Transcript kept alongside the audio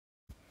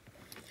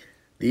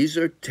These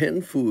are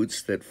 10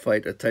 foods that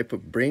fight a type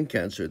of brain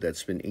cancer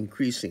that's been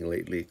increasing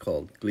lately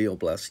called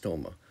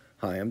glioblastoma.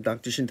 Hi, I'm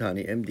Dr.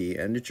 Shintani, MD,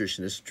 and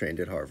nutritionist trained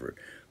at Harvard.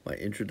 My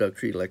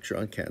introductory lecture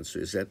on cancer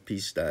is at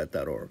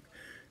peacediet.org.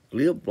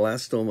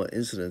 Glioblastoma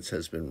incidence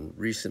has been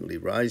recently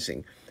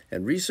rising,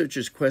 and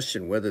researchers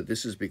question whether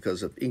this is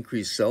because of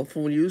increased cell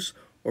phone use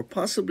or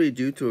possibly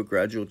due to a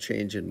gradual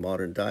change in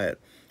modern diet,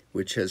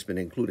 which has been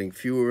including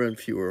fewer and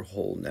fewer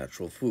whole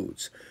natural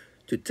foods.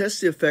 To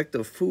test the effect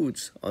of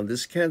foods on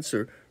this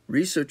cancer,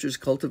 researchers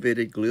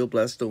cultivated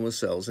glioblastoma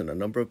cells in a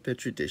number of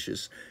petri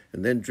dishes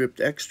and then dripped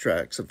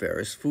extracts of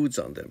various foods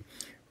on them.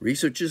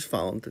 Researchers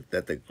found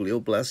that the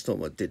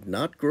glioblastoma did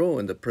not grow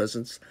in the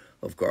presence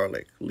of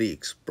garlic,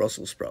 leeks,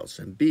 Brussels sprouts,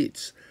 and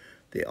beets.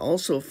 They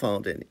also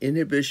found an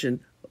inhibition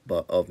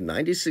of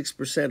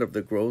 96% of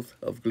the growth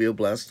of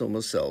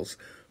glioblastoma cells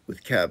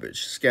with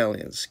cabbage,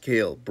 scallions,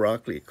 kale,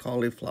 broccoli,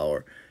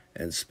 cauliflower,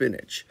 and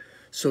spinach.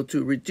 So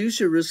to reduce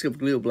your risk of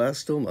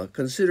glioblastoma,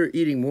 consider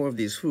eating more of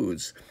these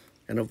foods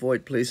and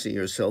avoid placing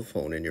your cell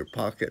phone in your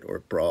pocket or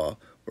bra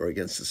or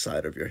against the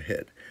side of your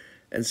head.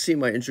 And see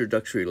my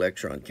introductory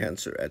lecture on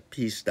cancer at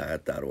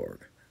peacediet.org.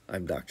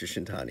 I'm Dr.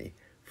 Shintani,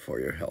 for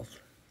your health.